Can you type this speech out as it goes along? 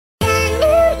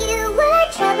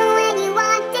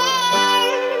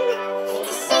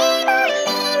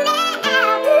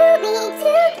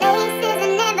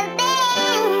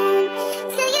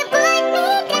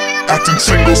texting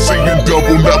single, seeing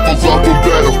double, never love them,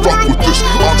 better fuck with this.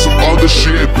 On some other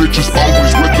shit, bitches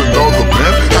always with another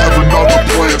man. Having other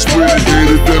plans, pretty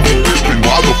hated, then be dipping.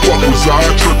 Why the fuck was I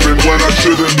tripping when I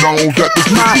should've known that this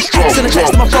bitch was trouble? Send a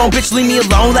text to my phone, bitch, leave me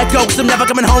alone. Let go, cause I'm never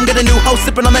coming home. Get a new hoe,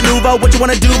 sipping on that nouveau. What you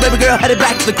wanna do, baby girl? Headed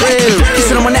back to the crib.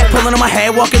 Kissing on my neck, pulling on my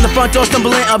hair. Walking the front door,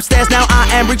 stumbling upstairs. Now I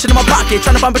am reaching in my pocket,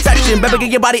 trying to find protection. Baby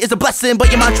girl, your body is a blessing,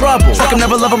 but you're my trouble. Fuck, I'm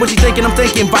never loving what you thinking, I'm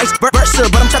thinking vice versa.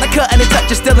 But I'm trying to cut and touch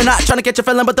you still, and not trying to get your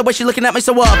feeling. But the way she looking at me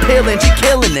so appealing, she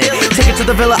killing it. Take it to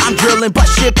the villa, I'm drilling. But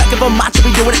shit, back of a match,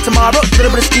 we doing it tomorrow.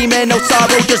 Little bit of steam and no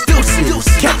sorrow, just deuces.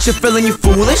 Catch you feeling you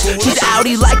foolish. She's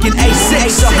outie like an A6.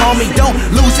 So homie, don't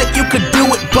lose it, you could do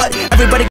it, but everybody